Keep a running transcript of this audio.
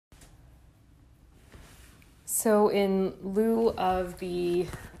So in lieu of the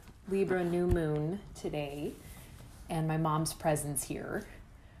Libra new moon today and my mom's presence here,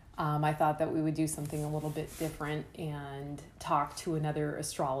 I thought that we would do something a little bit different and talk to another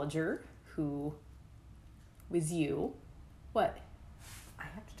astrologer who was you. What? I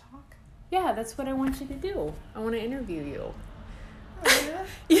have to talk? Yeah, that's what I want you to do. I want to interview you. Oh, yeah?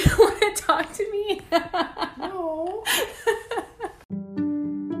 You don't want to talk to me? No.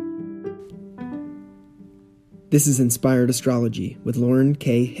 This is Inspired Astrology with Lauren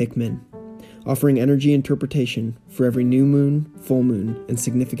K. Hickman, offering energy interpretation for every new moon, full moon, and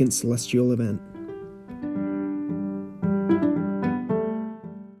significant celestial event.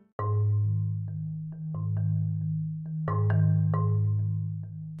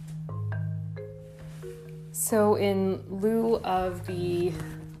 So in lieu of the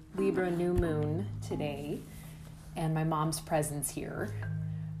Libra new moon today and my mom's presence here,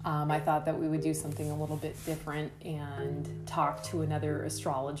 I thought that we would do something a little bit different and talk to another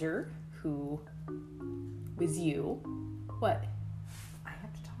astrologer who was you. What? I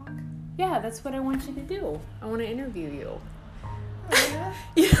have to talk? Yeah, that's what I want you to do. I want to interview you. Oh, yeah?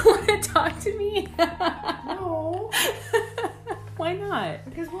 You don't want to talk to me? No. Why not?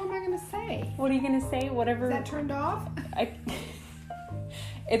 Because what am I going to say? What are you going to say? Whatever. Is that turned off?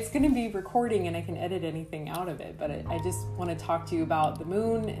 It's going to be recording and I can edit anything out of it, but I just want to talk to you about the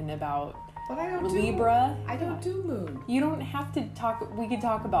moon and about But I don't Libra. I don't do moon. You don't have to talk. We can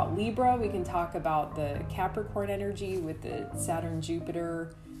talk about Libra. We can talk about the Capricorn energy with the Saturn,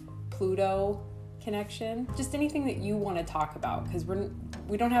 Jupiter, Pluto connection. Just anything that you want to talk about, because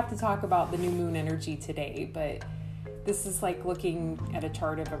we don't have to talk about the new moon energy today, but this is like looking at a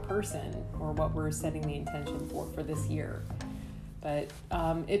chart of a person or what we're setting the intention for this year. But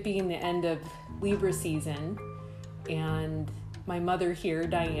it being the end of Libra season, and my mother here,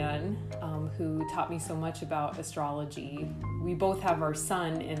 Diane, who taught me so much about astrology, we both have our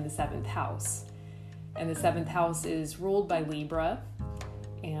sun in the 7th house. And the 7th house is ruled by Libra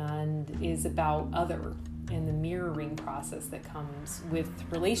and is about other and the mirroring process that comes with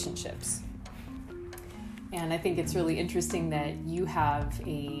relationships. And I think it's really interesting that you have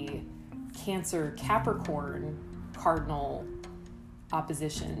a Cancer Capricorn cardinal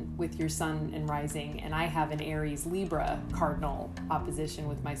opposition with your sun and rising, and I have an Aries Libra cardinal opposition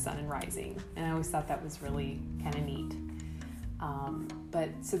with my sun and rising, and I always thought that was really kind of neat. But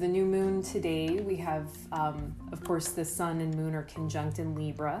so the new moon today, we have of course the sun and moon are conjunct in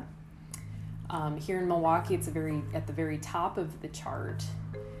Libra. Here in Milwaukee, it's at the very top of the chart,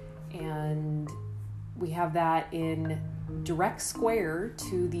 and we have that in direct square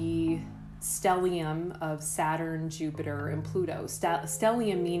to the stellium of Saturn, Jupiter, and Pluto.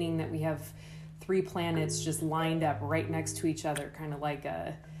 Stellium meaning that we have 3 planets just lined up right next to each other, kind of like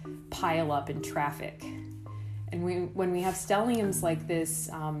a pile up in traffic. And when we have stelliums like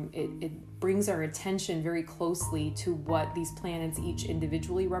this, it brings our attention very closely to what these planets each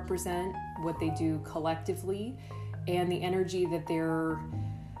individually represent, what they do collectively, and the energy that they're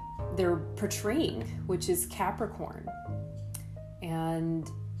portraying, which is Capricorn. And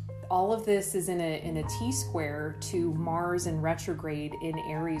all of this is in a T-square to Mars in retrograde in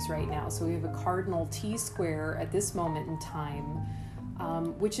Aries right now. So we have a cardinal T-square at this moment in time,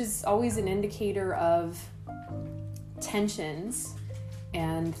 which is always an indicator of tensions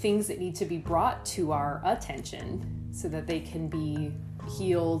and things that need to be brought to our attention so that they can be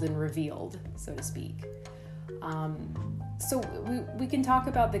healed and revealed, so to speak. So we can talk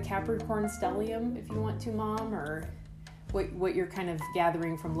about the Capricorn stellium if you want to, Mom, or what you're kind of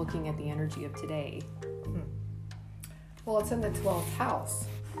gathering from looking at the energy of today. Well, it's in the 12th house.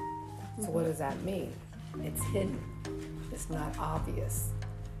 So what does that mean? It's hidden. It's not obvious.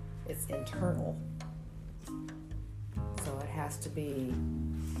 It's internal. So it has to be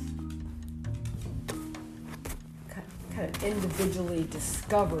kind of individually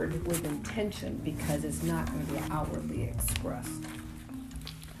discovered with intention, because it's not going to be outwardly expressed.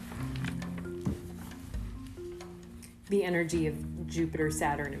 The energy of Jupiter,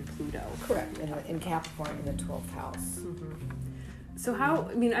 Saturn, and Pluto. Correct, in Capricorn in the 12th house. Mm-hmm. So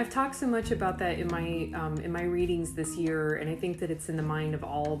I've talked so much about that in my readings this year, and I think that it's in the mind of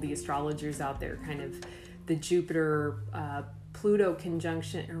all the astrologers out there, kind of the Jupiter, Pluto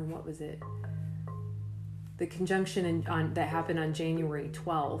conjunction, or what was it? The conjunction that happened on January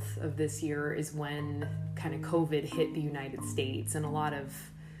 12th of this year is when kind of COVID hit the United States, and a lot of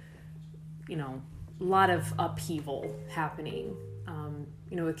upheaval happening.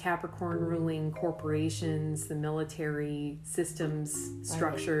 With Capricorn ruling corporations, the military, systems,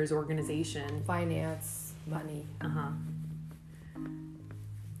 structures, organization. Finance, money.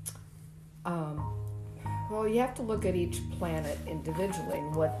 Well, you have to look at each planet individually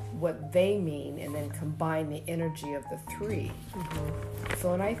and what they mean, and then combine the energy of the three. Mm-hmm.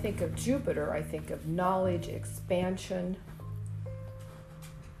 So when I think of Jupiter, I think of knowledge, expansion.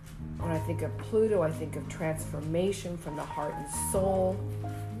 When I think of Pluto, I think of transformation from the heart and soul.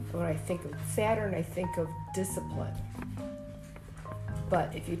 When I think of Saturn, I think of discipline.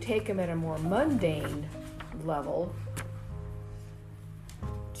 But if you take them at a more mundane level,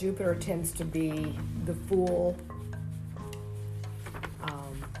 Jupiter tends to be the fool,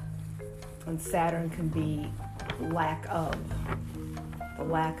 and Saturn can be the lack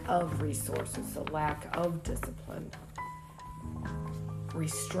of resources, the lack of discipline,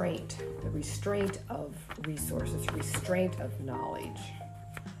 restraint, the restraint of resources, restraint of knowledge.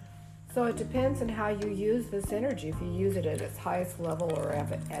 So it depends on how you use this energy, if you use it at its highest level or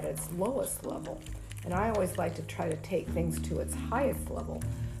at its lowest level. And I always like to try to take things to its highest level.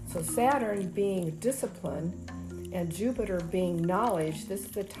 So Saturn being discipline and Jupiter being knowledge, this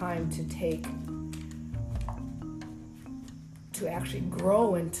is the time to actually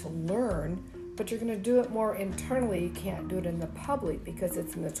grow and to learn, but you're going to do it more internally. You can't do it in the public because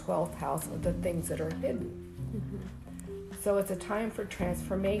it's in the 12th house of the things that are hidden. Mm-hmm. So it's a time for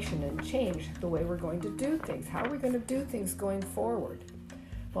transformation and change, the way we're going to do things. How are we going to do things going forward?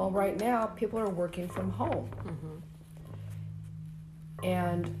 Well, right now, people are working from home. Mm-hmm.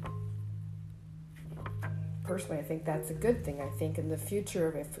 And personally, I think that's a good thing. I think in the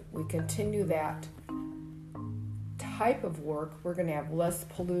future, if we continue that type of work, we're going to have less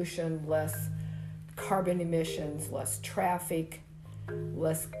pollution, less carbon emissions, less traffic,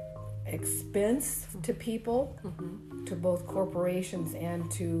 less expense to people, mm-hmm. to both corporations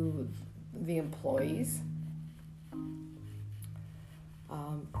and to the employees.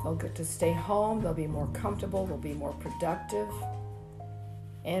 They'll get to stay home, they'll be more comfortable, they'll be more productive.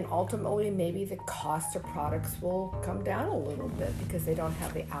 And ultimately, maybe the cost of products will come down a little bit because they don't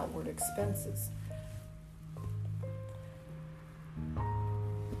have the outward expenses.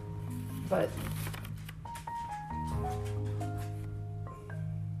 But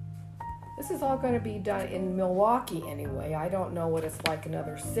this is all going to be done in Milwaukee anyway. I don't know what it's like in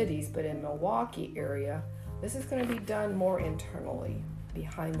other cities, but in Milwaukee area, this is going to be done more internally,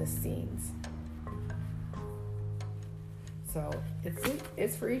 behind the scenes. So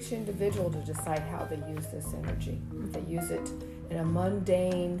it's for each individual to decide how they use this energy. If they use it in a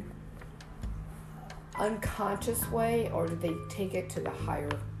mundane, unconscious way, or do they take it to the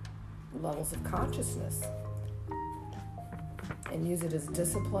higher levels of consciousness and use it as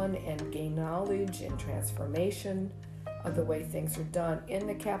discipline and gain knowledge and transformation of the way things are done in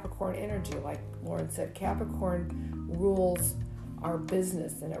the Capricorn energy. Like Lauren said, Capricorn rules our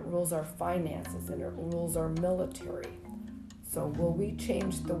business, and it rules our finances, and it rules our military. So will we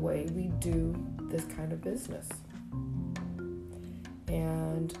change the way we do this kind of business?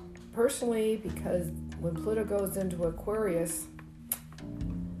 And personally, because when Pluto goes into Aquarius,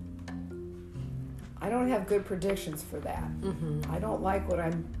 I don't have good predictions for that. Mm-hmm. I don't like what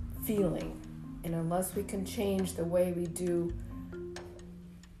I'm feeling. And unless we can change the way we do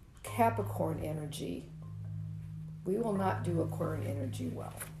Capricorn energy, we will not do Aquarian energy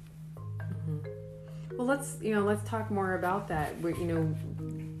well. Mm-hmm. Well, let's talk more about that.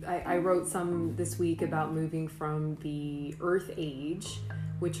 I wrote some this week about moving from the Earth Age,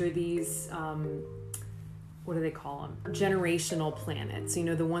 which are these, what do they call them? Generational planets.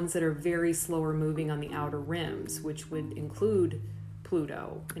 The ones that are very slower moving on the outer rims, which would include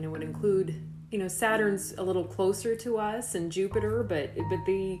Pluto, and it would include, Saturn's a little closer to us, and Jupiter, but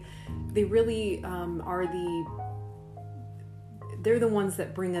they really they're the ones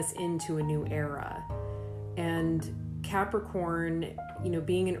that bring us into a new era. And Capricorn,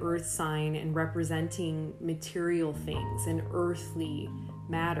 being an earth sign and representing material things and earthly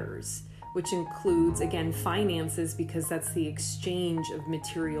matters, which includes, again, finances, because that's the exchange of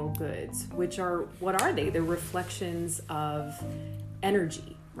material goods, which are, what are they? They're reflections of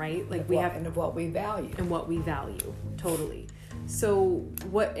energy, right? Like and of what we value. And what we value, totally. So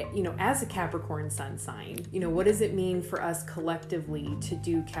what, as a Capricorn sun sign, what does it mean for us collectively to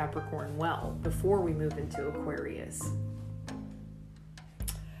do Capricorn well before we move into Aquarius?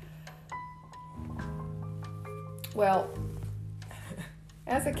 Well,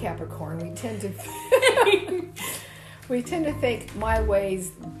 as a Capricorn, we tend to think my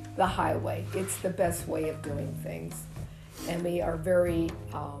way's the highway. It's the best way of doing things. And we are can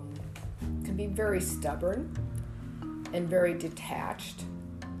be very stubborn and very detached,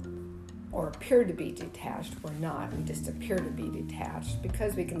 or appear to be detached. We're not. We just appear to be detached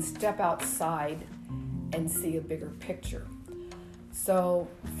because we can step outside and see a bigger picture. So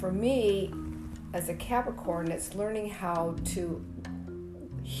for me, as a Capricorn, it's learning how to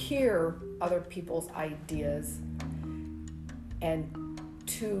hear other people's ideas and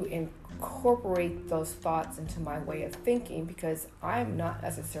to incorporate those thoughts into my way of thinking, because I'm not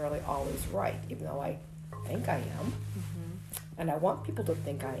necessarily always right, even though I think I am. And I want people to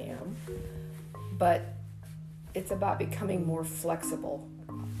think I am. But it's about becoming more flexible.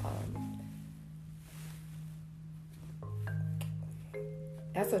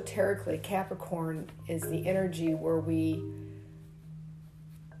 Esoterically, Capricorn is the energy where we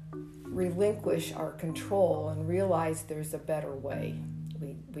relinquish our control and realize there's a better way.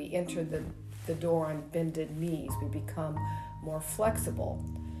 We enter the door on bended knees. We become more flexible.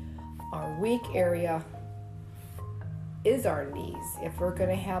 Our weak area is our knees. If we're going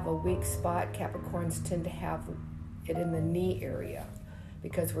to have a weak spot, Capricorns tend to have it in the knee area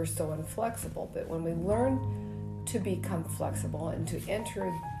because we're so inflexible. But when we learn to become flexible and to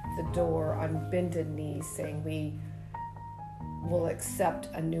enter the door on bended knees, saying we will accept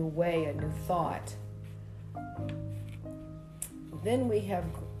a new way, a new thought, then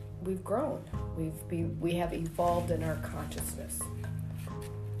we've grown. We have evolved in our consciousness.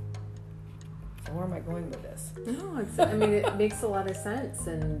 So where am I going with this? No, it makes a lot of sense,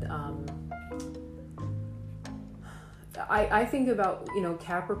 and I think about,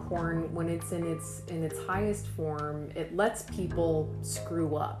 Capricorn, when it's in its highest form, it lets people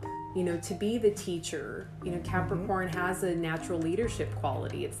screw up. To be the teacher, Capricorn has a natural leadership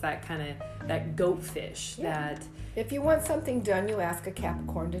quality. It's that kind of, that goat fish that... If you want something done, you ask a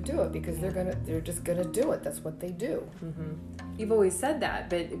Capricorn to do it, because they're just gonna do it. That's what they do. Mm-hmm. You've always said that,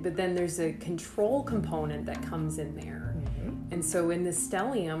 but then there's a control component that comes in there. Mm-hmm. And so in the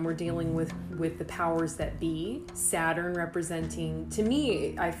stellium, we're dealing with the powers that be. Saturn representing, to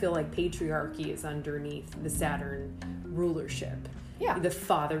me, I feel like patriarchy is underneath the Saturn rulership. Yeah. The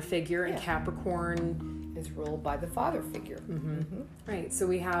father figure, and Capricorn is ruled by the father figure. Mm-hmm. Mm-hmm. Right. So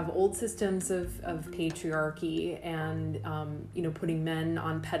we have old systems of patriarchy and, putting men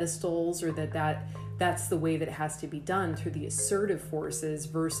on pedestals, or that's the way that it has to be done, through the assertive forces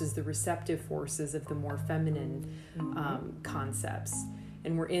versus the receptive forces of the more feminine concepts.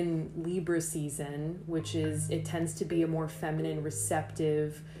 And we're in Libra season, which it tends to be a more feminine,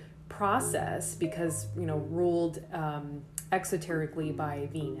 receptive process, because, ruled exoterically by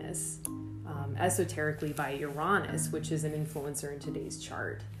Venus, esoterically by Uranus, which is an influencer in today's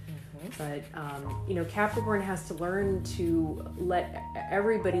chart. Mm-hmm. But, Capricorn has to learn to let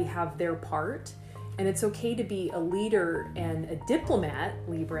everybody have their part, and it's okay to be a leader and a diplomat,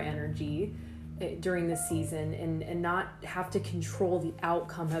 Libra energy, during the season, and not have to control the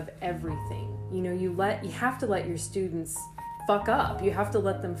outcome of everything. You have to let your students fuck up. You have to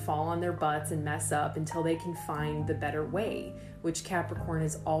let them fall on their butts and mess up until they can find the better way, which Capricorn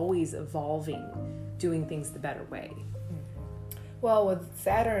is always evolving, doing things the better way. Well, with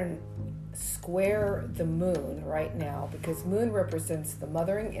Saturn square the moon right now, because moon represents the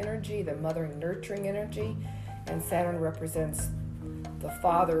mothering energy, the mothering nurturing energy, and Saturn represents the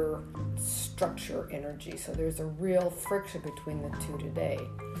father structure energy. So there's a real friction between the two today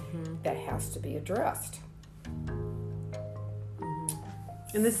that has to be addressed.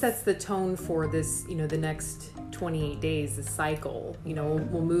 And this sets the tone for this, the next 28 days, the cycle.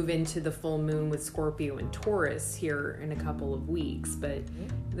 We'll move into the full moon with Scorpio and Taurus here in a couple of weeks, but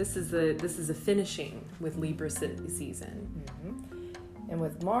this is a finishing with Libra season. And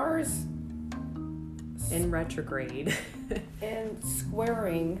with Mars in retrograde and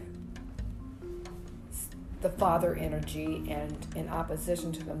squaring the father energy and in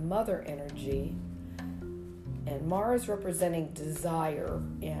opposition to the mother energy, and Mars representing desire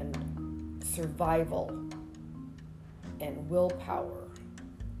and survival and willpower.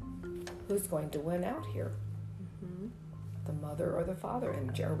 Who's going to win out here? The mother or the father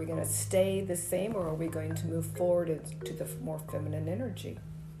energy? Are we going to stay the same, or are we going to move forward into the more feminine energy?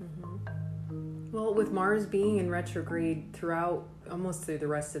 Well, with Mars being in retrograde throughout almost through the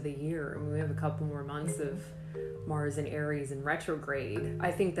rest of the year, we have a couple more months of Mars in Aries in retrograde.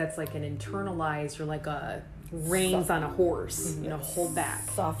 I think that's like an internalized, or like a reins on a horse, hold back.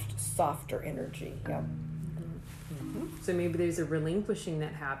 Softer energy, yeah. So maybe there's a relinquishing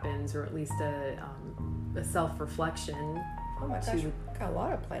that happens, or at least a self-reflection. Oh my gosh, we've got a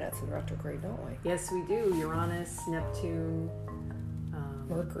lot of planets in retrograde, don't we? Yes, we do. Uranus, Neptune,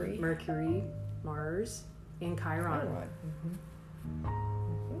 Mercury, Mars, and Chiron.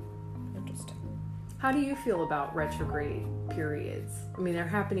 Interesting. How do you feel about retrograde periods? I mean, they're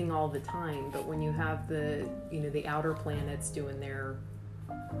happening all the time, but when you have the outer planets doing their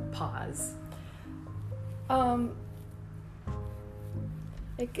pause.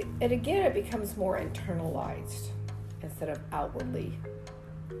 And again, it becomes more internalized instead of outwardly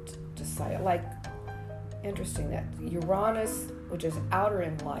decided. Like, interesting that Uranus, which is outer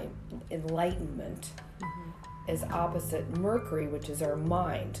enlightenment, is opposite Mercury, which is our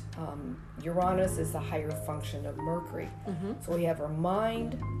mind. Uranus is the higher function of Mercury. So we have our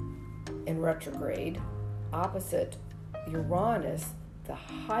mind in retrograde, opposite Uranus, the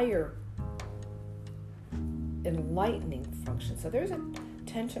higher enlightening function. So there's a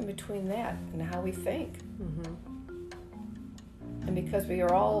tension between that and how we think. And because we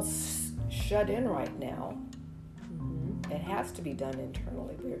are all shut in right now, it has to be done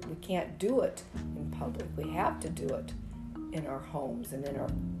internally. We can't do it in public. We have to do it in our homes and in our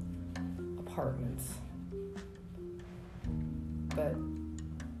apartments. But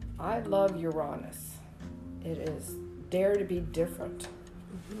I love Uranus. It is dare to be different.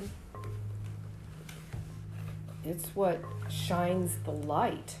 It's what shines the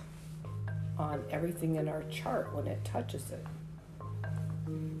light on everything in our chart when it touches it.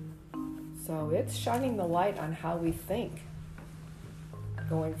 So it's shining the light on how we think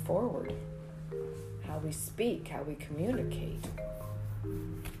going forward, how we speak, how we communicate.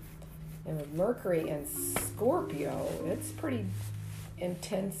 And with Mercury and Scorpio, it's pretty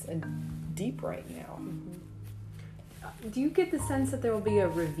intense and deep right now. Do you get the sense that there will be a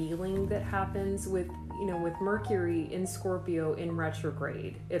revealing that happens with Mercury in Scorpio in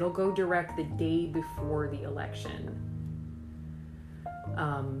retrograde? It'll go direct the day before the election.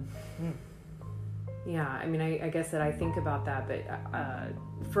 Yeah, I mean, I guess that I think about that, but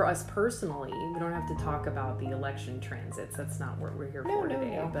for us personally, we don't have to talk about the election transits. That's not what we're here for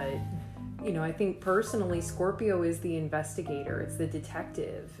today. No. But, I think personally, Scorpio is the investigator. It's the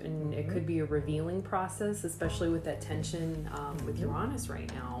detective, and it could be a revealing process, especially with that tension with Uranus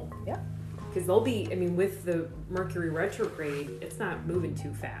right now. Yeah. Because with the Mercury retrograde, it's not moving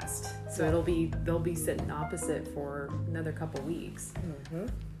too fast. So they'll be sitting opposite for another couple weeks.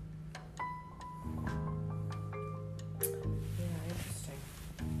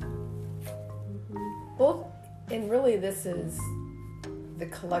 Well, and really this is the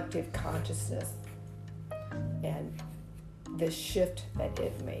collective consciousness and the shift that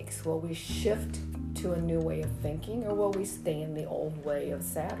it makes. Will we shift to a new way of thinking, or will we stay in the old way of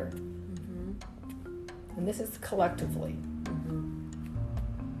Saturn? And this is collectively.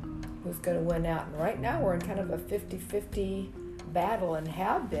 Who's going to win out? And right now we're in kind of a 50-50 battle, and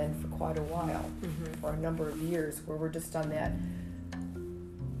have been for quite a while, for a number of years, where we're just on that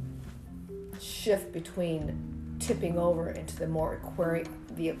shift between tipping over into the more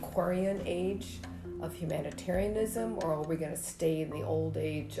Aquarian age of humanitarianism, or are we going to stay in the old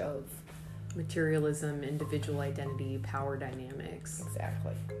age of materialism, individual identity, power dynamics?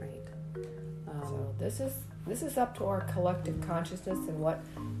 Exactly. Right. So this is up to our collective consciousness and what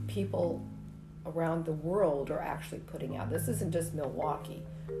people around the world are actually putting out. This isn't just Milwaukee.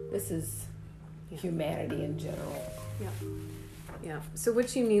 This is humanity in general. Yeah. So what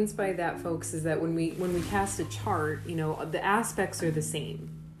she means by that, folks, is that when we cast a chart, the aspects are the same.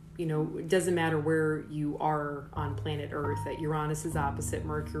 It doesn't matter where you are on planet Earth, that Uranus is opposite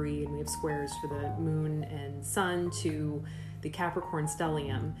Mercury, and we have squares for the moon and sun to the Capricorn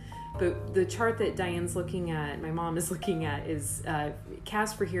stellium. But the chart that Diane's looking at, my mom is looking at, is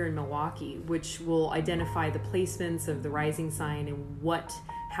cast for here in Milwaukee, which will identify the placements of the rising sign and what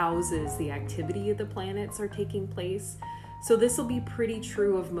houses the activity of the planets are taking place. So this will be pretty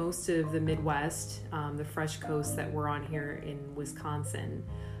true of most of the Midwest, the fresh coast that we're on here in Wisconsin.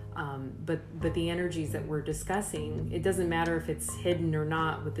 But the energies that we're discussing, it doesn't matter if it's hidden or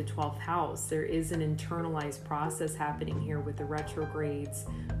not with the 12th house. There is an internalized process happening here with the retrogrades,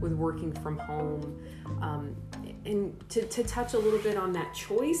 with working from home. And to touch a little bit on that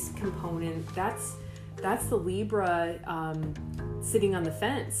choice component, that's the Libra sitting on the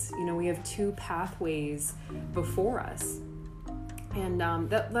fence. We have two pathways before us. And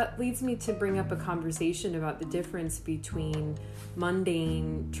that leads me to bring up a conversation about the difference between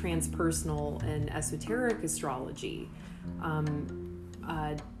mundane, transpersonal, and esoteric astrology.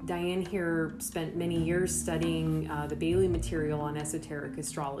 Diane here spent many years studying the Bailey material on esoteric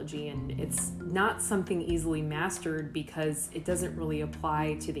astrology, and it's not something easily mastered because it doesn't really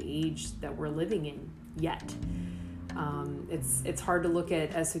apply to the age that we're living in yet. It's hard to look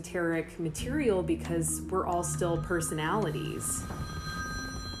at esoteric material because we're all still personalities.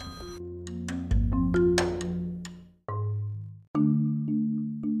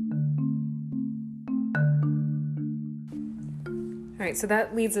 All right, so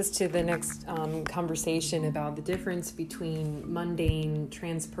that leads us to the next conversation about the difference between mundane,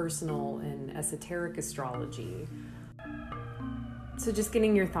 transpersonal, and esoteric astrology. So just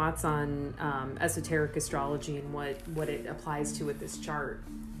getting your thoughts on esoteric astrology and what it applies to with this chart.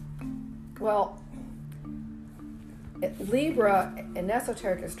 Well, Libra, in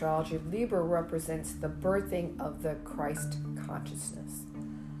esoteric astrology, Libra represents the birthing of the Christ consciousness.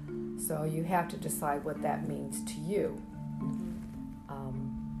 So you have to decide what that means to you.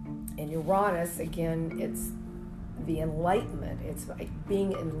 And Uranus, again, it's the enlightenment. It's like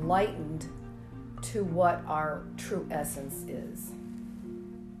being enlightened to what our true essence is.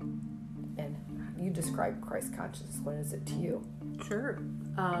 And you describe Christ consciousness. What is it to you? Sure.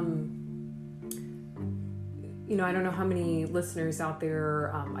 I don't know how many listeners out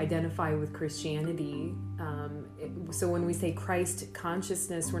there identify with Christianity. So when we say Christ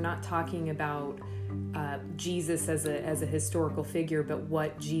consciousness, we're not talking about Jesus as a historical figure, but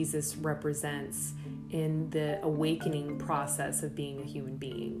what Jesus represents in the awakening process of being a human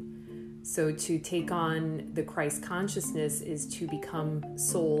being. So to take on the Christ consciousness is to become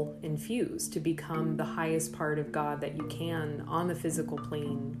soul infused, to become the highest part of God that you can on the physical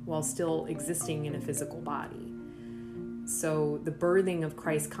plane while still existing in a physical body. So the birthing of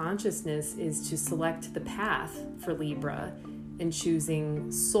Christ consciousness is to select the path for Libra in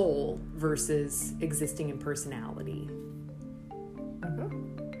choosing soul versus existing in personality.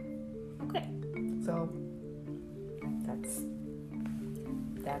 Okay. So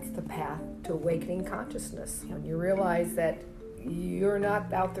that's the path to awakening consciousness. When you realize that you're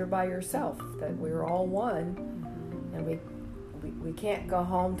not out there by yourself, that we're all one, and we can't go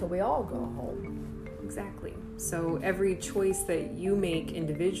home till we all go home. Exactly. So every choice that you make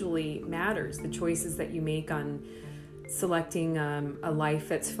individually matters. The choices that you make on selecting a life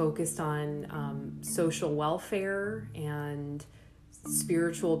that's focused on social welfare and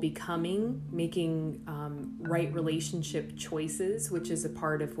spiritual becoming, making right relationship choices, which is a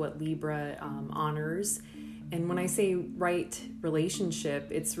part of what Libra honors. And when I say right relationship,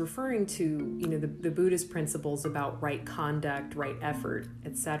 it's referring to the Buddhist principles about right conduct, right effort,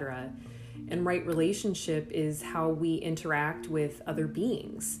 etc. And right relationship is how we interact with other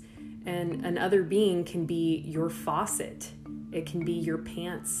beings. And an other being can be your faucet. It can be your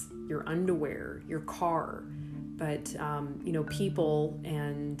pants, your underwear, your car. But, people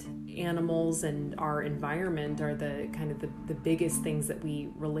and animals and our environment are the kind of the biggest things that we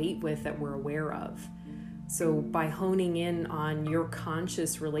relate with, that we're aware of. So by honing in on your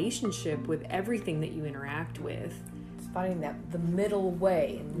conscious relationship with everything that you interact with, finding that the middle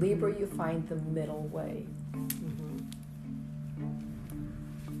way. In Libra, you find the middle way.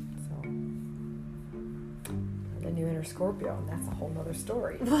 So, and then you enter Scorpio, and that's a whole nother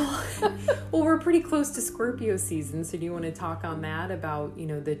story. Well, we're pretty close to Scorpio season, so do you want to talk on that about,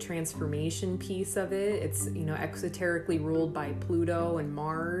 the transformation piece of it? It's, exoterically ruled by Pluto and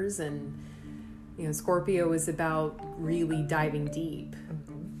Mars, and, Scorpio is about really diving deep.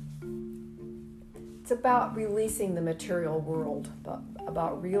 It's about releasing the material world,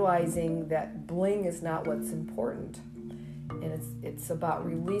 about realizing that bling is not what's important. And it's about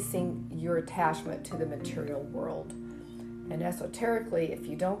releasing your attachment to the material world. And esoterically, if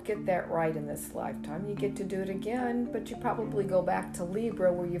you don't get that right in this lifetime, you get to do it again, but you probably go back to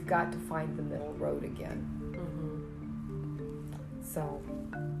Libra, where you've got to find the middle road again. So,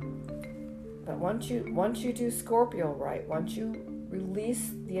 but once you do Scorpio right, once you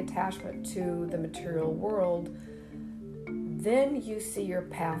release the attachment to the material world, then you see your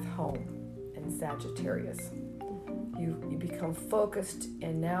path home in Sagittarius. You become focused,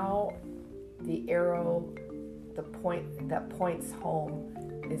 and now the arrow, the point that points home,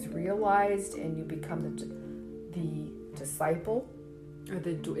 is realized, and you become the disciple. Or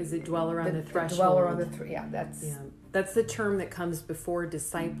is it dweller on the threshold? The dweller on the that's the term that comes before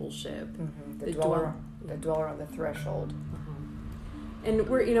discipleship. The dweller on the threshold. And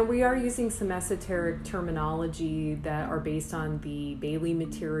we are using some esoteric terminology that are based on the Bailey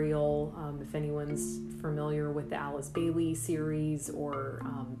material. If anyone's familiar with the Alice Bailey series or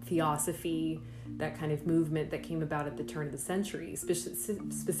Theosophy, that kind of movement that came about at the turn of the century,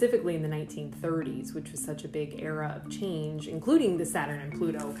 specifically in the 1930s, which was such a big era of change, including the Saturn and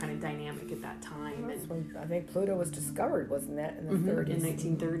Pluto kind of dynamic at that time. And I think Pluto was discovered, wasn't that, in the 30s? In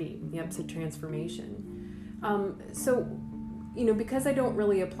 1930. Yep, so transformation. Because I don't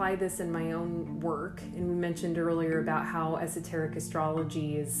really apply this in my own work, and we mentioned earlier about how esoteric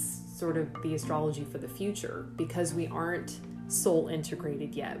astrology is sort of the astrology for the future, because we aren't soul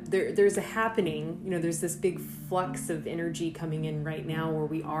integrated yet. There's a happening, there's this big flux of energy coming in right now where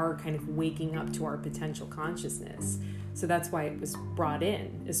we are kind of waking up to our potential consciousness. So that's why it was brought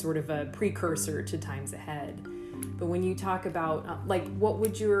in as sort of a precursor to times ahead. But when you talk about, what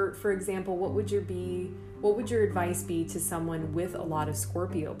would your what would your advice be to someone with a lot of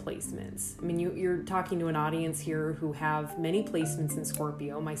Scorpio placements? I mean, you're talking to an audience here who have many placements in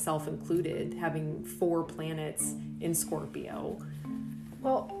Scorpio, myself included, having 4 planets in Scorpio.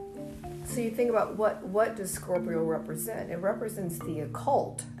 Well, so you think about what does Scorpio represent? It represents the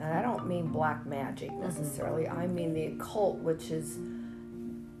occult, and I don't mean black magic necessarily. I mean the occult, which is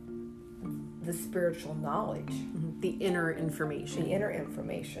the spiritual knowledge, The inner information. the inner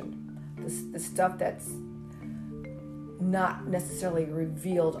information, the stuff that's not necessarily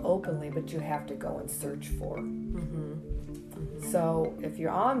revealed openly, but you have to go and search for. So if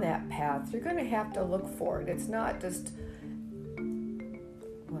you're on that path, you're going to have to look for it. It's not just,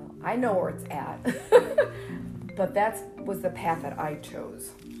 well, I know where it's at, but that was the path that I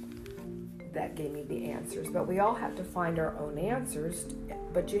chose. That gave me the answers. But we all have to find our own answers,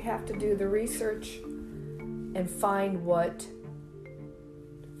 but you have to do the research and find what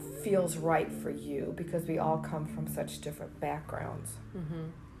feels right for you, because we all come from such different backgrounds.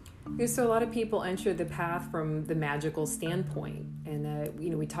 So a lot of people enter the path from the magical standpoint, and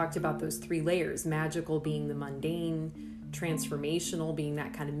we talked about those 3 layers: magical being the mundane, transformational being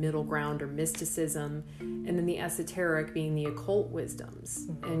that kind of middle ground or mysticism, and then the esoteric being the occult wisdoms.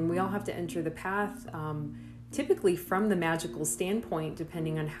 And we all have to enter the path typically from the magical standpoint,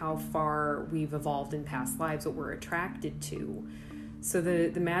 depending on how far we've evolved in past lives, what we're attracted to. So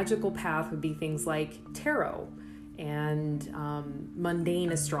the magical path would be things like tarot and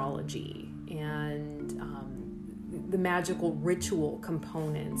mundane astrology and the magical ritual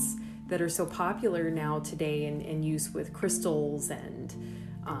components that are so popular now today in use with crystals and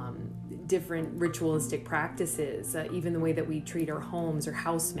different ritualistic practices, even the way that we treat our homes, or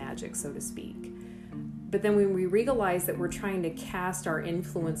house magic, so to speak. But then when we realize that we're trying to cast our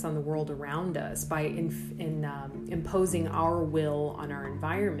influence on the world around us by imposing our will on our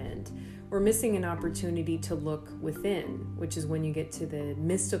environment, we're missing an opportunity to look within, which is when you get to the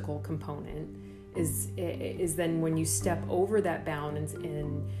mystical component, is then when you step over that bound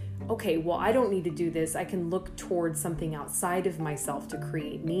and okay, well, I don't need to do this. I can look towards something outside of myself to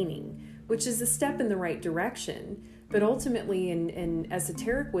create meaning, which is a step in the right direction. But ultimately, in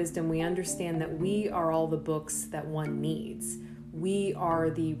esoteric wisdom, we understand that we are all the books that one needs. We are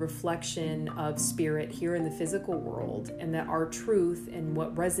the reflection of spirit here in the physical world, and that our truth and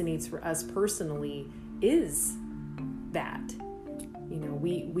what resonates for us personally is that.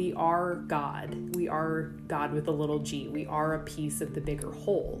 We are God. We are God with a little g. We are a piece of the bigger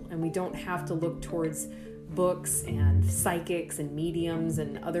whole. And we don't have to look towards books and psychics and mediums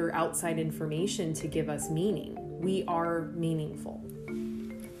and other outside information to give us meaning. We are meaningful.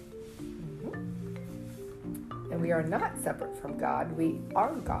 And we are not separate from God. We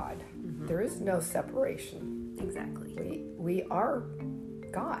are God. There is no separation. Exactly. We are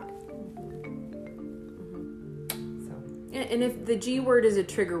God. And if the G word is a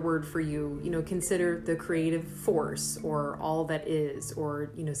trigger word for you, consider the creative force, or all that is,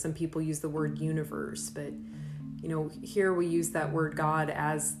 or, some people use the word universe, but, here we use that word God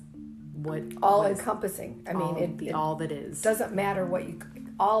as what all encompassing. I mean, it all that is. Doesn't matter what you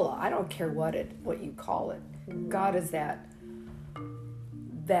I don't care what you call it. God is that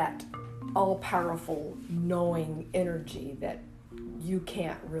all-powerful knowing energy that you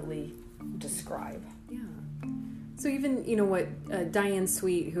can't really describe. Yeah. So even, Diane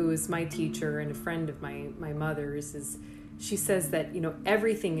Sweet, who is my teacher and a friend of my mother's, she says that,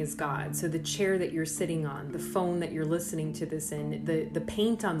 everything is God. So the chair that you're sitting on, the phone that you're listening to this in, the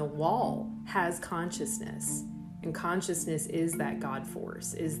paint on the wall has consciousness. And consciousness is that God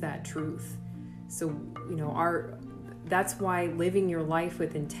force, is that truth. So, that's why living your life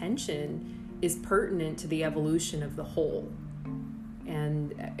with intention is pertinent to the evolution of the whole.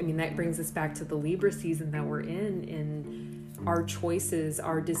 And that brings us back to the Libra season that we're in, and our choices,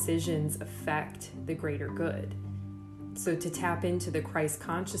 our decisions affect the greater good. So to tap into the Christ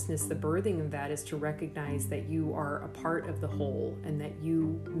consciousness, the birthing of that is to recognize that you are a part of the whole, and that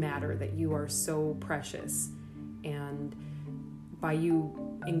you matter, that you are so precious. And by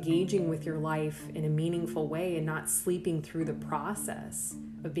you engaging with your life in a meaningful way and not sleeping through the process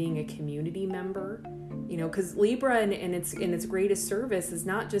of being a community member, because Libra and its greatest service is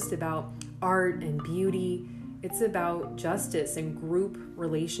not just about art and beauty. It's about justice and group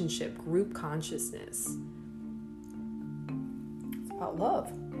relationship, group consciousness. It's about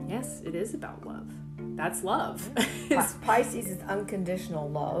love. Yes, it is about love. That's love. Pisces is unconditional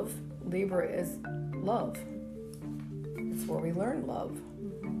love. Libra is love. It's where we learn love.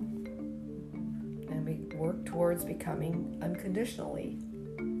 And we work towards becoming unconditionally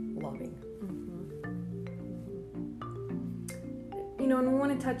loving. and we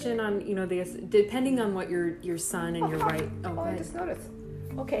want to touch in on, this, depending on what your sun and your right. Oh, I just noticed.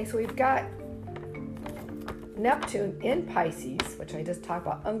 Okay, so we've got Neptune in Pisces, which I just talked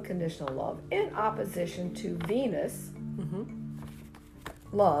about, unconditional love, in opposition to Venus,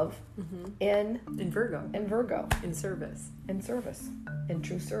 love, in Virgo. In Virgo. In service. In service. In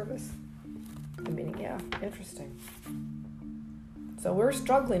true service. I mean, yeah, interesting. So we're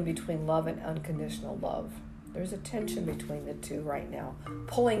struggling between love and unconditional love. There's a tension between the two right now,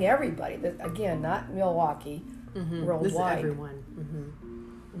 pulling everybody. Again, not Milwaukee, worldwide. This is everyone.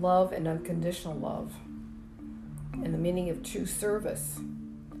 Love and unconditional love, and the meaning of true service.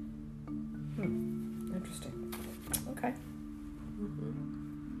 Interesting. Okay.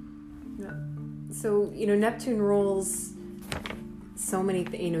 Yeah. So Neptune rules so many.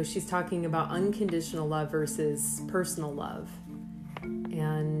 She's talking about unconditional love versus personal love,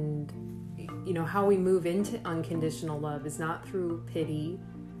 and how we move into unconditional love is not through pity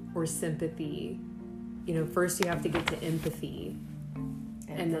or sympathy. First you have to get to empathy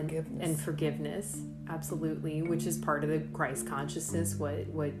and forgiveness. And forgiveness, absolutely, which is part of the Christ consciousness.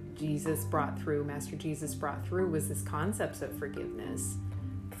 What Jesus brought through, Master Jesus brought through, was this concept of forgiveness.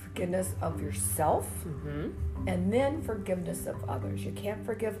 Forgiveness of yourself, and then forgiveness of others. You can't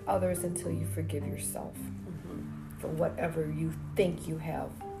forgive others until you forgive yourself for whatever you think you have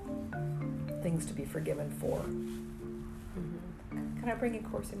things to be forgiven for. Can I bring in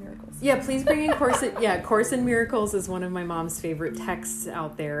Course in Miracles? Yeah, please bring in Course in, Course in Miracles is one of my mom's favorite texts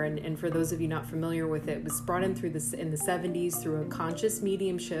out there, and for those of you not familiar with it, was brought in through this in the 70s through a conscious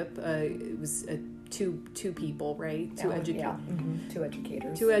mediumship. It was two people, right? Two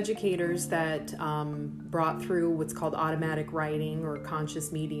educators. Two educators that brought through what's called automatic writing or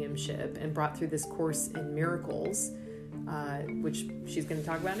conscious mediumship, and brought through this Course in Miracles, which she's going to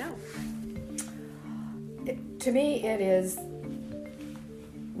talk about now. To me, it is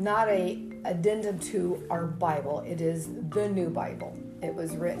not a addendum to our Bible. It is the new Bible. It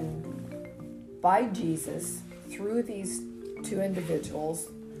was written by Jesus through these two individuals,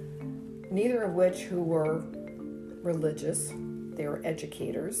 neither of which who were religious. They were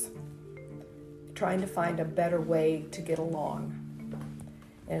educators, trying to find a better way to get along.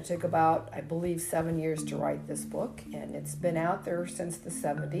 And it took about, I believe, 7 years to write this book, and it's been out there since the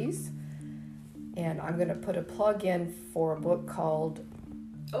 70s. And I'm going to put a plug in for a book called...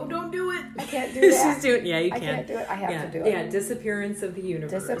 Oh, don't do it. I can't do that. She's doing, yeah, you can. I can't do it. I have to do it. Yeah, Disappearance of the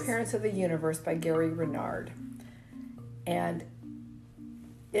Universe. Disappearance of the Universe by Gary Renard. And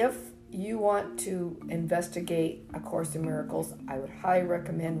if you want to investigate A Course in Miracles, I would highly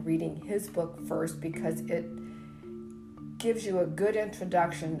recommend reading his book first, because it gives you a good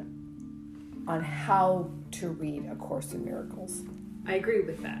introduction on how to read A Course in Miracles. I agree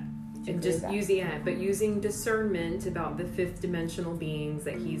with that. And just using discernment about the fifth dimensional beings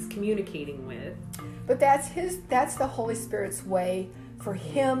that he's communicating with. But that's the Holy Spirit's way for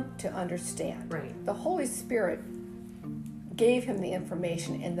him to understand. Right. The Holy Spirit gave him the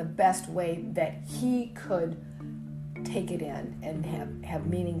information in the best way that he could take it in and have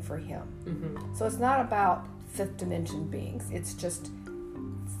meaning for him. So it's not about fifth dimension beings. It's just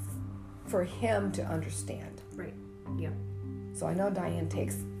for him to understand. Right. Yeah. So I know Diane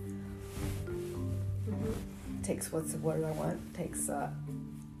takes what do I want? Takes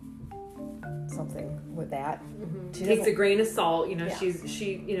something with that. She takes a grain of salt. Yeah.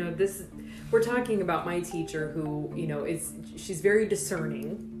 This. We're talking about my teacher, who she's very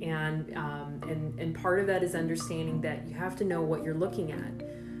discerning, and part of that is understanding that you have to know what you're looking at.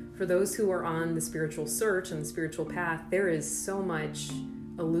 For those who are on the spiritual search and the spiritual path, there is so much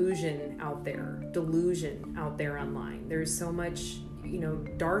delusion out there online. There's so much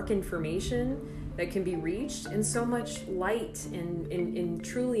dark information that can be reached, and so much light and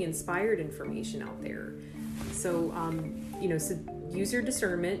truly inspired information out there. So so use your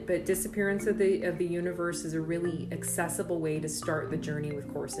discernment, but Disappearance of the Universe is a really accessible way to start the journey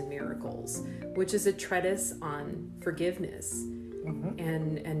with Course in Miracles, which is a treatise on forgiveness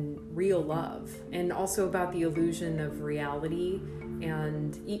and real love, and also about the illusion of reality,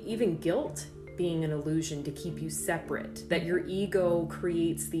 and even guilt being an illusion to keep you separate, that your ego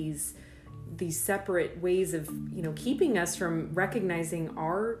creates these separate ways of keeping us from recognizing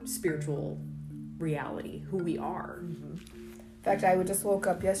our spiritual reality, who we are. In fact, I just woke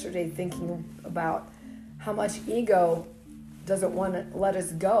up yesterday thinking about how much ego doesn't want to let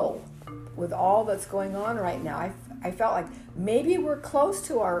us go with all that's going on right now. I felt like maybe we're close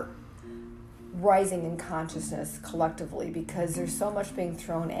to our rising in consciousness collectively, because there's so much being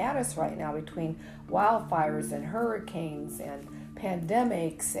thrown at us right now between wildfires and hurricanes and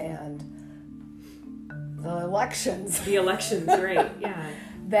pandemics and the elections. The elections, right, yeah.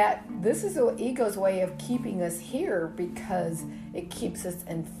 That this is the ego's way of keeping us here because it keeps us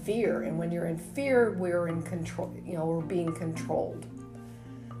in fear. And when you're in fear, we're in control, we're being controlled.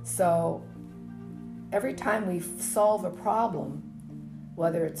 So every time we solve a problem,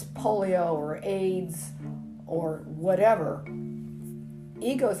 whether it's polio or AIDS or whatever,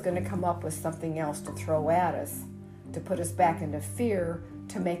 ego is going to come up with something else to throw at us, to put us back into fear,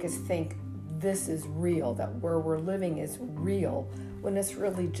 to make us think this is real, that where we're living is real, when it's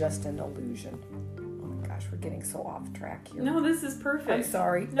really just an illusion. Oh my gosh, we're getting so off track here. No, this is perfect. I'm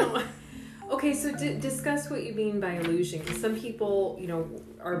sorry. No. Okay, so discuss what you mean by illusion, because some people,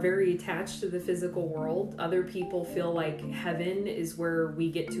 are very attached to the physical world. Other people feel like heaven is where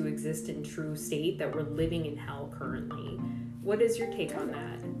we get to exist in true state, that we're living in hell currently. What is your take on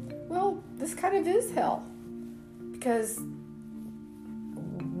that? Well, this kind of is hell, because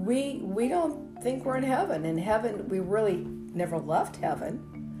we don't think we're in heaven. In heaven, we really never left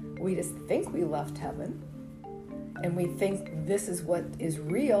heaven. We just think we left heaven, and we think this is what is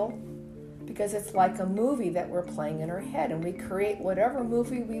real, because it's like a movie that we're playing in our head, and we create whatever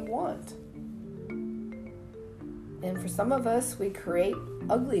movie we want. And for some of us, we create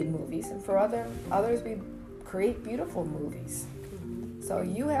ugly movies, and for others, we create beautiful movies. So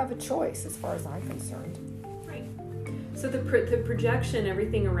you have a choice, as far as I'm concerned. Right. So the projection,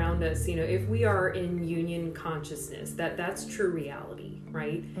 everything around us, if we are in union consciousness, that's true reality,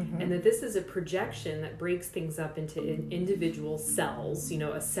 right? Mm-hmm. And that this is a projection that breaks things up into individual cells,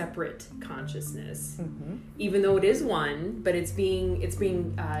 a separate consciousness, mm-hmm. even though it is one, but it's being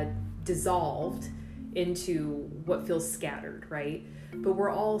dissolved into what feels scattered, right? But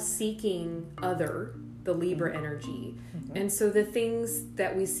we're all seeking the Libra energy. Mm-hmm. And so the things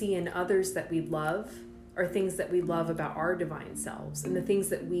that we see in others that we love are things that we love about our divine selves. And the things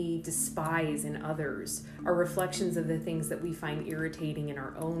that we despise in others are reflections of the things that we find irritating in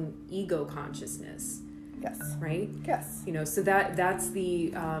our own ego consciousness. Yes. Right? Yes. So that's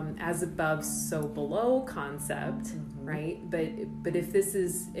the as above, so below concept, mm-hmm. right? But if this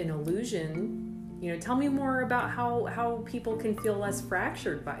is an illusion, tell me more about how people can feel less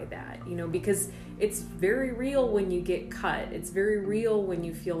fractured by that, because it's very real when you get cut. It's very real when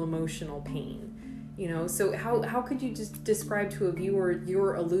you feel emotional pain, So how could you just describe to a viewer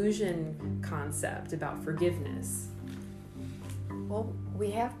your illusion concept about forgiveness? Well, we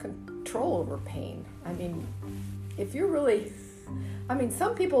have control over pain.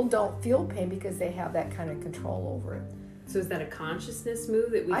 Some people don't feel pain because they have that kind of control over it. So is that a consciousness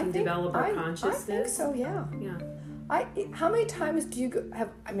move that we can develop our consciousness? I think so, yeah. Yeah. How many times do you have,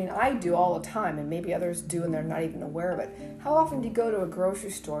 I do all the time, and maybe others do and they're not even aware of it. How often do you go to a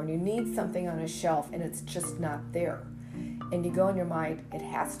grocery store and you need something on a shelf and it's just not there? And you go in your mind, it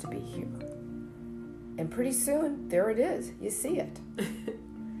has to be here. And pretty soon, there it is. You see it.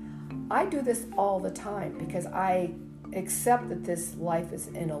 I do this all the time because I accept that this life is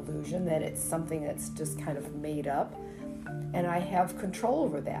an illusion, that it's something that's just kind of made up. And I have control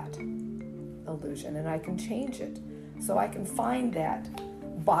over that illusion, and I can change it. So I can find that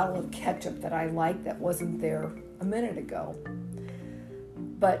bottle of ketchup that I like that wasn't there a minute ago.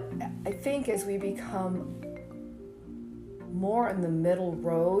 But I think as we become more in the middle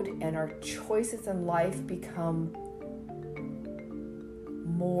road and our choices in life become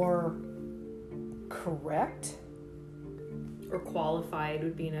more correct. Or qualified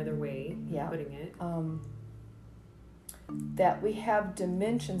would be another way of putting it. That we have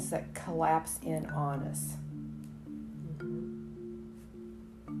dimensions that collapse in on us.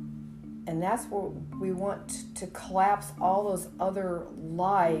 And that's where we want to collapse all those other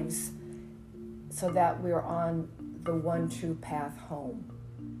lives so that we're on the one true path home.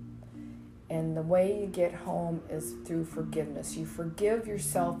 And the way you get home is through forgiveness. You forgive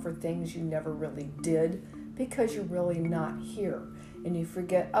yourself for things you never really did because you're really not here. And you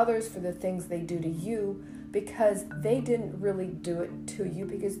forget others for the things they do to you because they didn't really do it to you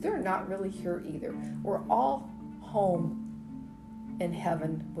because they're not really here either. We're all home in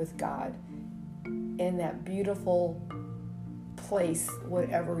heaven with God in that beautiful place,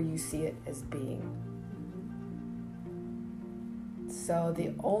 whatever you see it as being. So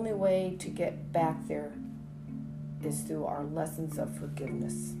the only way to get back there is through our lessons of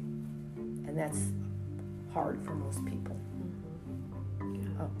forgiveness. And that's hard for most people.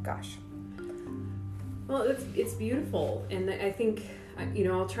 Oh, gosh. Well, it's beautiful. And I think,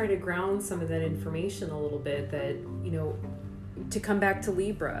 I'll try to ground some of that information a little bit that, to come back to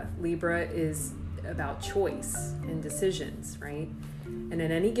Libra. Libra is about choice and decisions, right? And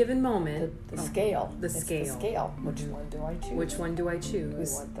at any given moment... The scale. The scale. Which one do I choose? Which one do I choose? We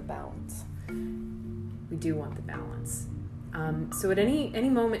want the balance. We do want the balance. So at any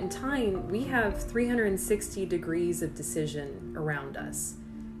moment in time, we have 360 degrees of decision around us.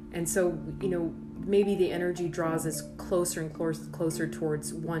 And so, maybe the energy draws us closer and closer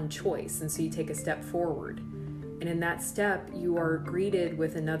towards one choice. And so you take a step forward. And in that step, you are greeted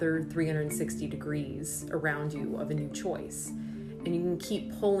with another 360 degrees around you of a new choice. And you can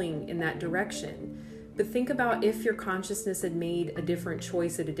keep pulling in that direction. But think about if your consciousness had made a different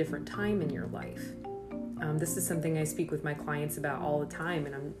choice at a different time in your life. This is something I speak with my clients about all the time,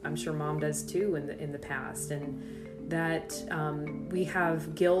 and I'm sure Mom does too in the past. And that we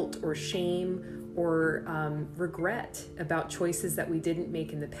have guilt or shame or regret about choices that we didn't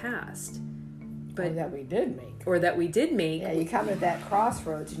make in the past, but or that we did make. Yeah, you come to that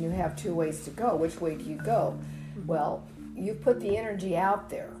crossroads and you have two ways to go. Which way do you go? Mm-hmm. Well, you've put the energy out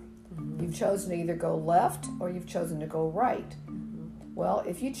there. Mm-hmm. You've chosen to either go left or you've chosen to go right. Well,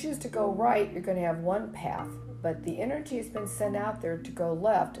 if you choose to go right, you're going to have one path, but the energy has been sent out there to go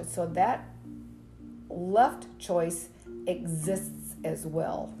left, and so that left choice exists as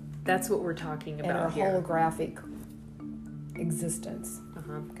well. That's what we're talking about here. In our holographic existence.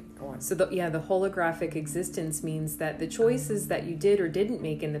 Okay, go on. So the holographic existence means that the choices that you did or didn't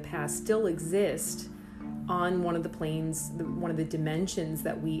make in the past still exist on one of the planes, one of the dimensions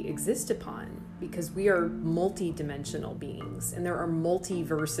that we exist upon, because we are multi-dimensional beings and there are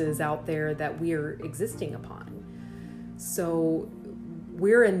multiverses out there that we are existing upon. So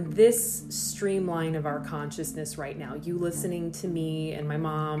we're in this streamline of our consciousness right now, you listening to me and my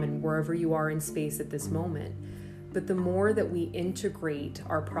mom and wherever you are in space at this moment. But the more that we integrate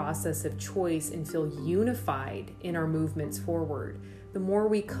our process of choice and feel unified in our movements forward, the more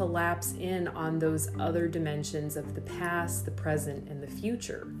we collapse in on those other dimensions of the past, the present, and the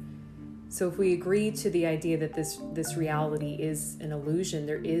future. So if we agree to the idea that this reality is an illusion,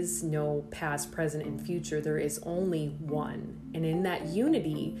 there is no past, present, and future, there is only one. And in that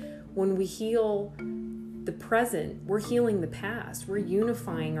unity, when we heal the present, we're healing the past. We're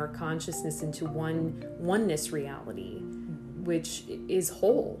unifying our consciousness into oneness reality, which is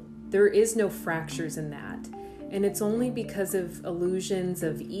whole. There is no fractures in that. And it's only because of illusions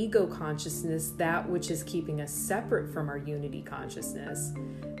of ego consciousness, that which is keeping us separate from our unity consciousness,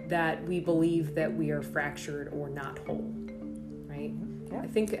 that we believe that we are fractured or not whole, right? Yeah. I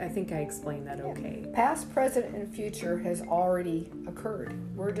think I explained that okay. Past, present, and future has already occurred.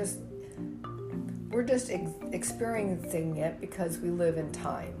 We're just experiencing it because we live in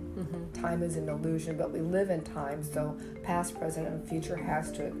time. Mm-hmm. Time is an illusion, but we live in time, so past, present, and future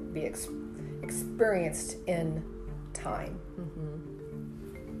has to be experienced in time. Mm-hmm.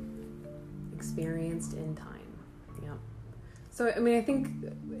 Experienced in time. Yeah. So, I think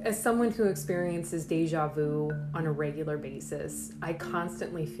as someone who experiences deja vu on a regular basis, I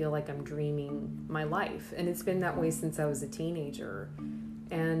constantly feel like I'm dreaming my life. And it's been that way since I was a teenager.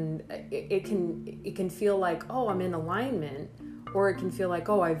 And it can feel like, oh, I'm in alignment, or it can feel like,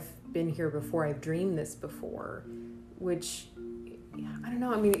 oh, I've been here before, I've dreamed this before, which, I don't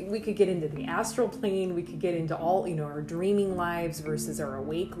know. We could get into the astral plane, we could get into all, our dreaming lives versus our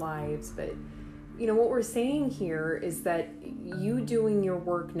awake lives, but, what we're saying here is that you doing your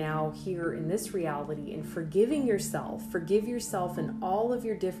work now here in this reality and forgive yourself in all of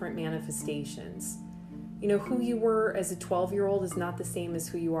your different manifestations. Who you were as a 12-year-old is not the same as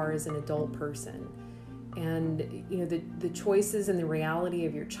who you are as an adult person. And, the choices and the reality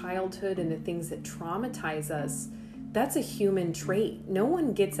of your childhood and the things that traumatize us, that's a human trait. No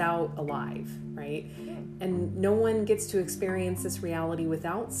one gets out alive, right? And no one gets to experience this reality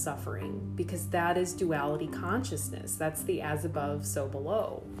without suffering, because that is duality consciousness. That's the as above, so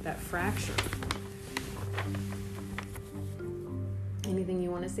below, that fracture. Anything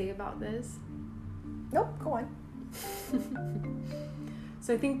you want to say about this? Nope, go on.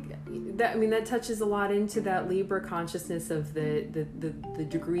 So I think that touches a lot into that Libra consciousness of the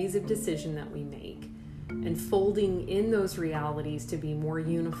degrees of decision that we make, and folding in those realities to be more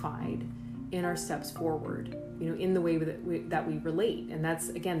unified in our steps forward, in the way that we relate. And that's,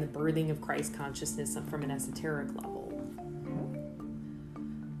 again, the birthing of Christ consciousness from an esoteric level.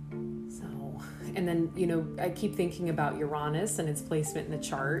 And then, I keep thinking about Uranus and its placement in the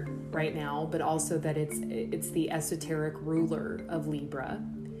chart right now, but also that it's the esoteric ruler of Libra,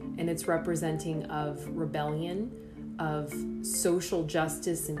 and it's representing of rebellion, of social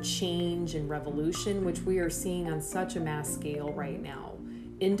justice and change and revolution, which we are seeing on such a mass scale right now.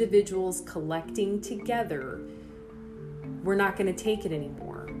 Individuals collecting together. We're not going to take it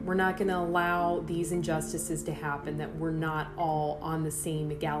anymore. We're not going to allow these injustices to happen, that we're not all on the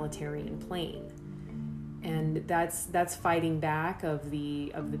same egalitarian plane. And that's fighting back of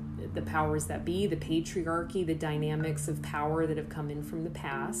the powers that be, the patriarchy, the dynamics of power that have come in from the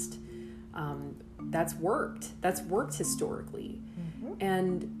past. That's worked historically.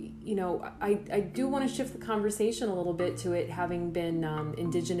 And, you know, I do want to shift the conversation a little bit to it having been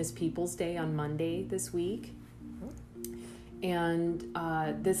Indigenous Peoples Day on Monday this week. And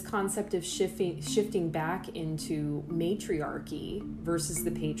this concept of shifting back into matriarchy versus the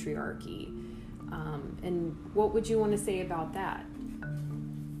patriarchy. And what would you want to say about that?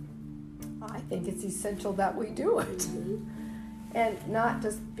 I think it's essential that we do it. And not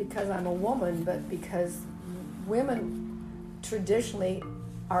just because I'm a woman, but because women traditionally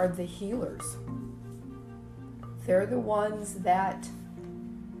are the healers. They're the ones that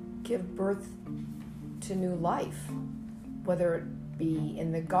give birth to new life, whether it be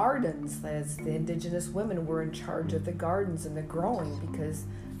in the gardens, as the indigenous women were in charge of the gardens and the growing because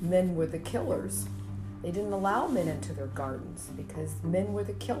men were the killers. They didn't allow men into their gardens because men were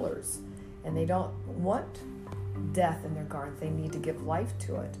the killers, and they don't want death in their gardens. They need to give life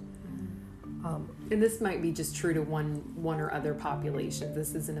to it. And this might be just true to one or other population.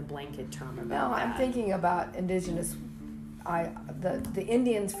 This isn't a blanket term about No, that. I'm thinking about indigenous, the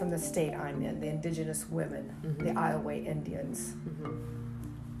Indians from the state I'm in, the indigenous women, the Iowa Indians.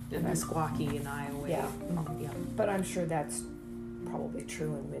 And the Squawky in Iowa. Yeah. Yeah. But I'm sure that's probably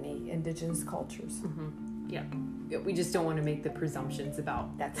true in many indigenous cultures. Yeah. We just don't want to make the presumptions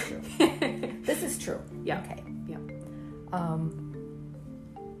about. That's true. This is true. Yeah. Okay. Yeah.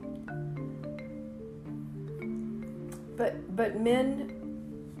 But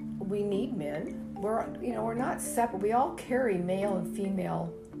men, we need men. We're not separate. We all carry male and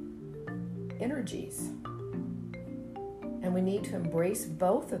female energies, and we need to embrace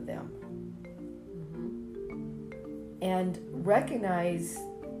both of them and recognize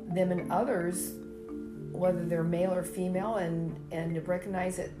them in others, whether they're male or female, and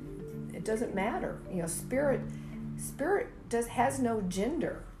recognize it. It doesn't matter. Spirit has no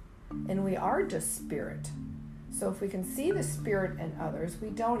gender, and we are just spirit. So if we can see the spirit in others,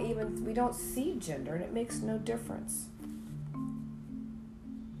 we don't see gender, and it makes no difference.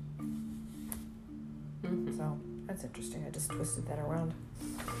 So that's interesting. I just twisted that around.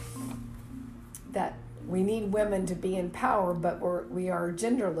 That we need women to be in power, but we are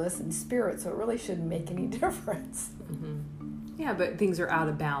genderless in spirit, so it really shouldn't make any difference. Yeah, but things are out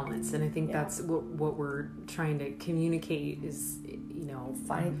of balance, and I think that's what we're trying to communicate is,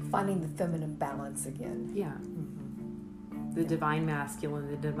 finding the feminine balance again. Yeah. The divine masculine,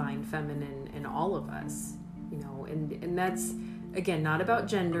 the divine feminine in all of us, and that's, again, not about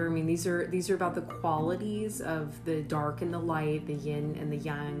gender. I mean, these are about the qualities of the dark and the light, the yin and the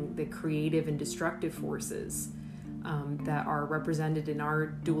yang, the creative and destructive forces that are represented in our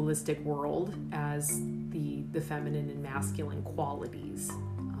dualistic world as the feminine and masculine qualities.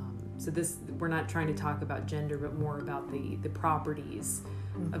 So we're not trying to talk about gender, but more about the properties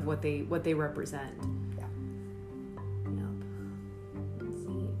of what they represent. Yeah. Let's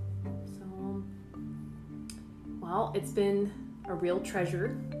see. So, well, it's been a real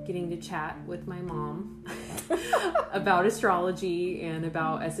treasure getting to chat with my mom about astrology and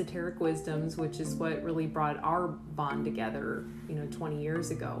about esoteric wisdoms, which is what really brought our bond together, 20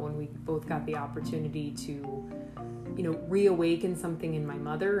 years ago, when we both got the opportunity to, reawaken something in my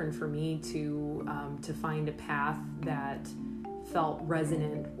mother, and for me to find a path that felt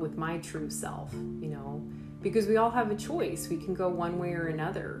resonant with my true self, because we all have a choice. We can go one way or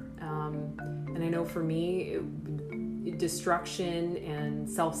another. And I know for me, destruction and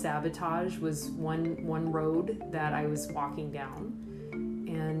self-sabotage was one road that I was walking down,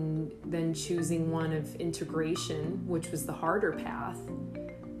 and then choosing one of integration, which was the harder path,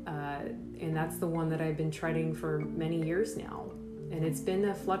 and that's the one that I've been treading for many years now. And it's been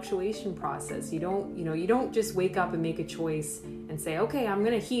a fluctuation process. You don't just wake up and make a choice and say, okay, I'm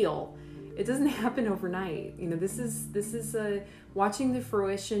going to heal. It doesn't happen overnight. This is watching the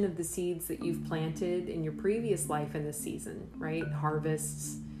fruition of the seeds that you've planted in your previous life in this season, right?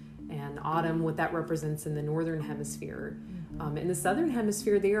 Harvests and autumn, what that represents in the northern hemisphere. In the southern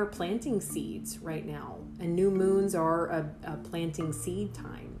hemisphere, they are planting seeds right now, and new moons are a planting seed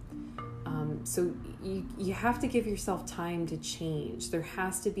time. So you have to give yourself time to change. There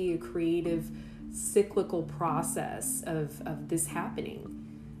has to be a creative, cyclical process of this happening.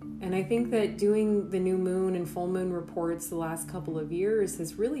 And I think that doing the new moon and full moon reports the last couple of years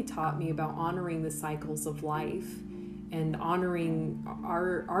has really taught me about honoring the cycles of life and honoring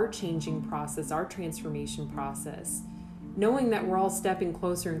our changing process, our transformation process, knowing that we're all stepping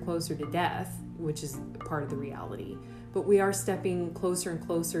closer and closer to death, which is part of the reality, but we are stepping closer and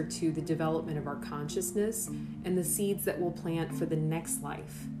closer to the development of our consciousness and the seeds that we'll plant for the next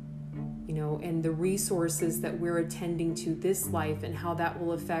life, and the resources that we're attending to this life and how that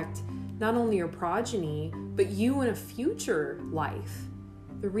will affect not only your progeny, but you in a future life.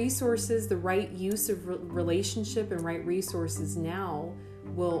 The resources, the right use of relationship and right resources now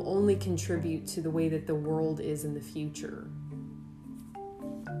will only contribute to the way that the world is in the future.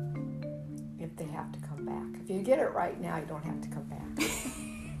 If they have to come back. If you get it right now, you don't have to come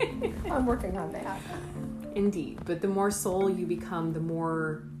back. I'm working on that. Indeed. But the more soul you become, the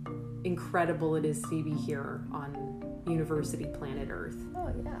more incredible it is to be here on University Planet Earth.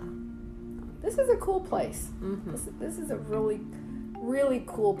 Oh, yeah. This is a cool place. Mm-hmm. This is a really, really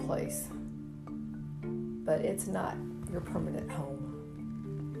cool place. But it's not your permanent home.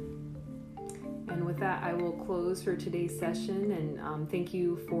 And with that, I will close for today's session, and thank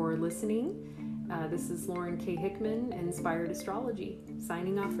you for listening. This is Lauren K. Hickman, Inspired Astrology,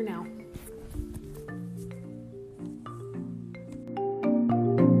 signing off for now.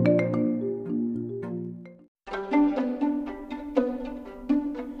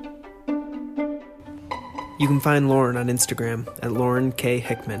 You can find Lauren on Instagram at Lauren K.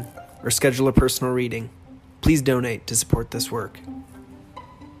 Hickman or schedule a personal reading. Please donate to support this work.